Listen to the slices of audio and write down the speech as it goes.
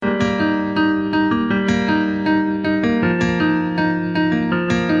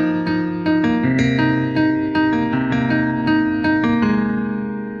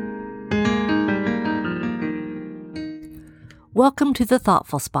Welcome to The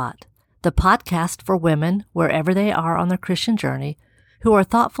Thoughtful Spot, the podcast for women wherever they are on their Christian journey, who are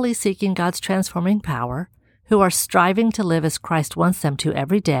thoughtfully seeking God's transforming power, who are striving to live as Christ wants them to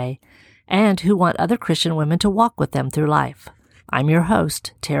every day, and who want other Christian women to walk with them through life. I'm your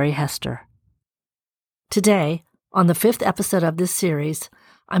host, Terry Hester. Today, on the 5th episode of this series,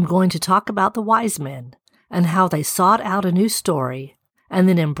 I'm going to talk about the Wisemen and how they sought out a new story and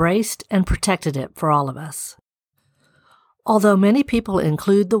then embraced and protected it for all of us. Although many people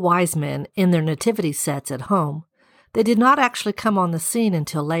include the Wisemen in their nativity sets at home, they did not actually come on the scene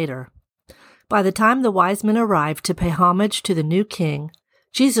until later. By the time the Wisemen arrived to pay homage to the new king,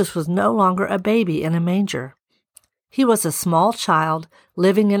 Jesus was no longer a baby in a manger. He was a small child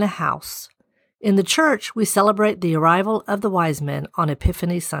living in a house. In the church, we celebrate the arrival of the Wisemen on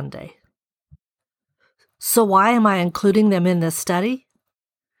Epiphany Sunday. So why am I including them in this study?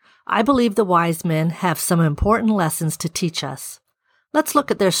 I believe the Wisemen have some important lessons to teach us. Let's look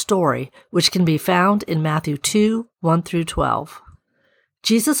at their story, which can be found in Matthew 2, 1 through 12.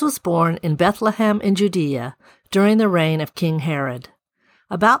 Jesus was born in Bethlehem in Judea during the reign of King Herod.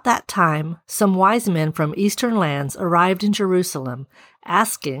 About that time, some wise men from eastern lands arrived in Jerusalem,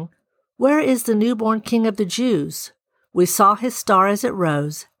 asking, "Where is the newborn King of the Jews? We saw his star as it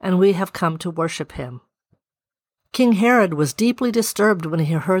rose, and we have come to worship him." King Herod was deeply disturbed when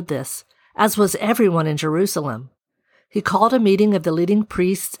he heard this, as was everyone in Jerusalem. He called a meeting of the leading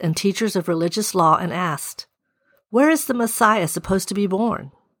priests and teachers of religious law and asked, "Where is the Messiah supposed to be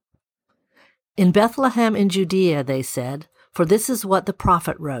born?" "In Bethlehem in Judea," they said, "for this is what the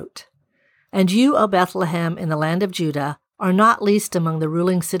prophet wrote. And you, O Bethlehem, in the land of Judah, are not least among the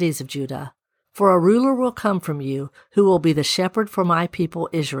ruling cities of Judah, for a ruler will come from you, who will be the shepherd for my people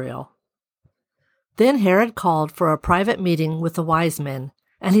Israel." Then Herod called for a private meeting with the Wisemen,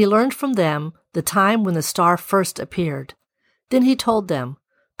 and he learned from them the time when the star first appeared. Then he told them,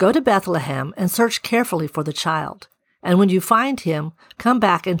 "Go to Bethlehem and search carefully for the child, and when you find him, come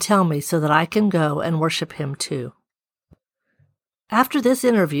back and tell me so that I can go and worship him too." After this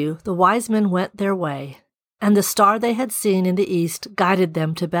interview, the Wisemen went their way, and the star they had seen in the east guided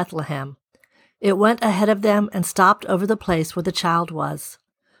them to Bethlehem. It went ahead of them and stopped over the place where the child was.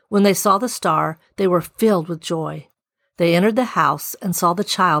 When they saw the star, they were filled with joy. They entered the house and saw the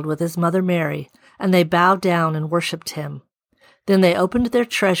child with his mother Mary, and they bowed down and worshipped him. Then they opened their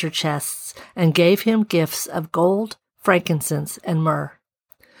treasure chests and gave him gifts of gold, frankincense, and myrrh.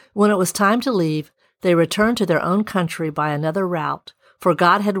 When it was time to leave, they returned to their own country by another route, for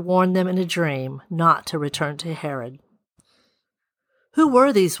God had warned them in a dream not to return to Herod. Who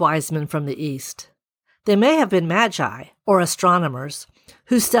were these wise men from the east? They may have been magi, or astronomers,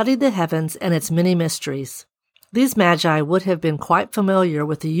 who studied the heavens and its many mysteries. These magi would have been quite familiar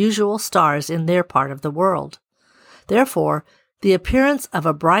with the usual stars in their part of the world. Therefore, the appearance of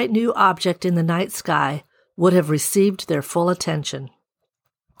a bright new object in the night sky would have received their full attention.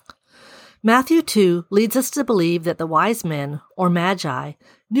 Matthew 2 leads us to believe that the wise men, or magi,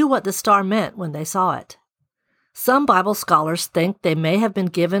 knew what the star meant when they saw it. Some Bible scholars think they may have been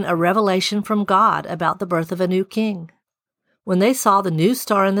given a revelation from God about the birth of a new king. When they saw the new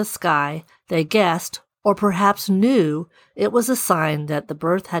star in the sky, they guessed, or perhaps knew, it was a sign that the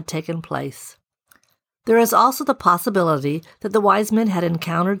birth had taken place. There is also the possibility that the wise men had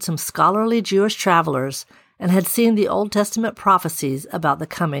encountered some scholarly Jewish travelers and had seen the Old Testament prophecies about the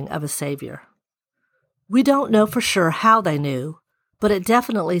coming of a Savior. We don't know for sure how they knew, but it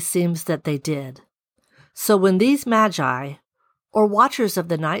definitely seems that they did. So when these magi, or watchers of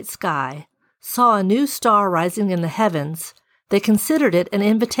the night sky, saw a new star rising in the heavens, they considered it an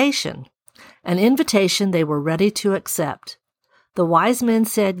invitation they were ready to accept. The wise men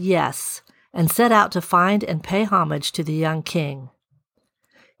said yes, and set out to find and pay homage to the young king.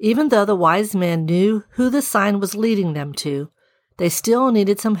 Even though the wise men knew who the sign was leading them to, they still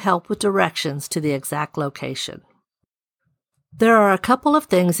needed some help with directions to the exact location. There are a couple of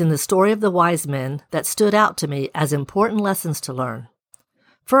things in the story of the wise men that stood out to me as important lessons to learn.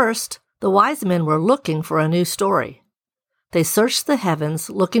 First, the wise men were looking for a new story. They searched the heavens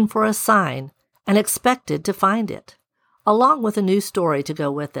looking for a sign and expected to find it, along with a new story to go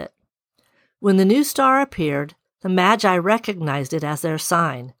with it. When the new star appeared, the Magi recognized it as their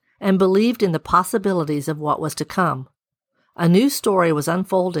sign and believed in the possibilities of what was to come. A new story was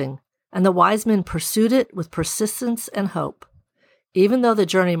unfolding, and the wise men pursued it with persistence and hope. Even though the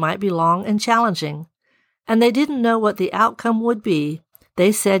journey might be long and challenging, and they didn't know what the outcome would be,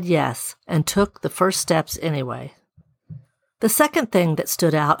 they said yes and took the first steps anyway. The second thing that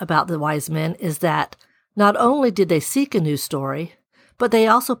stood out about the wise men is that not only did they seek a new story, but they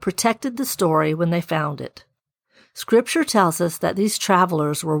also protected the story when they found it. Scripture tells us that these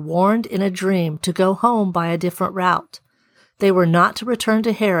travelers were warned in a dream to go home by a different route. They were not to return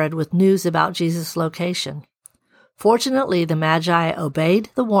to Herod with news about Jesus' location. Fortunately, the Magi obeyed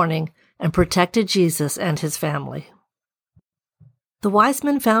the warning and protected Jesus and his family. The wise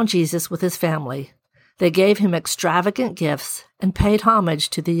men found Jesus with his family. They gave him extravagant gifts and paid homage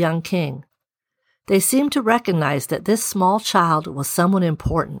to the young king. They seemed to recognize that this small child was someone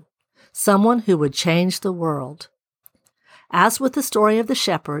important, someone who would change the world. As with the story of the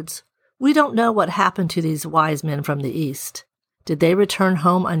shepherds, we don't know what happened to these wise men from the east. Did they return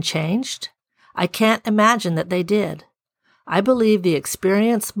home unchanged? I can't imagine that they did. I believe the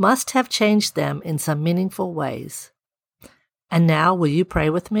experience must have changed them in some meaningful ways. And now, will you pray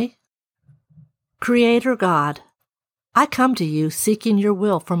with me? Creator God, I come to you seeking your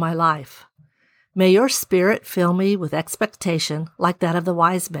will for my life. May your Spirit fill me with expectation like that of the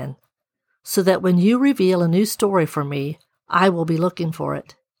wise men, so that when you reveal a new story for me, I will be looking for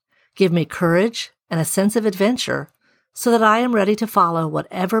it. Give me courage and a sense of adventure so that I am ready to follow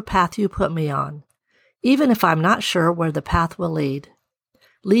whatever path you put me on, even if I'm not sure where the path will lead.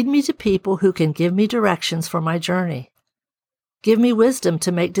 Lead me to people who can give me directions for my journey. Give me wisdom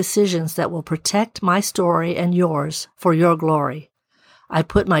to make decisions that will protect my story and yours for your glory. I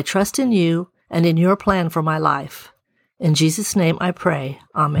put my trust in you and in your plan for my life. In Jesus' name I pray.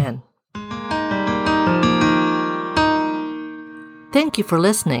 Amen. Thank you for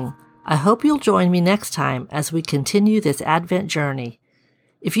listening. I hope you'll join me next time as we continue this Advent journey.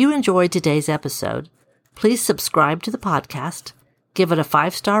 If you enjoyed today's episode, please subscribe to the podcast, give it a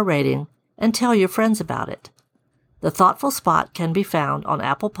 5-star rating, and tell your friends about it. The Thoughtful Spot can be found on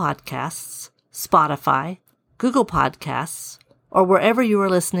Apple Podcasts, Spotify, Google Podcasts, or wherever you are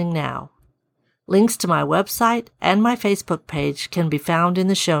listening now. Links to my website and my Facebook page can be found in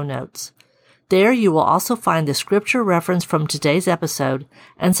the show notes. There you will also find the scripture reference from today's episode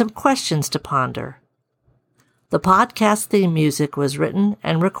and some questions to ponder. The podcast theme music was written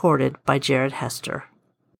and recorded by Jared Hester.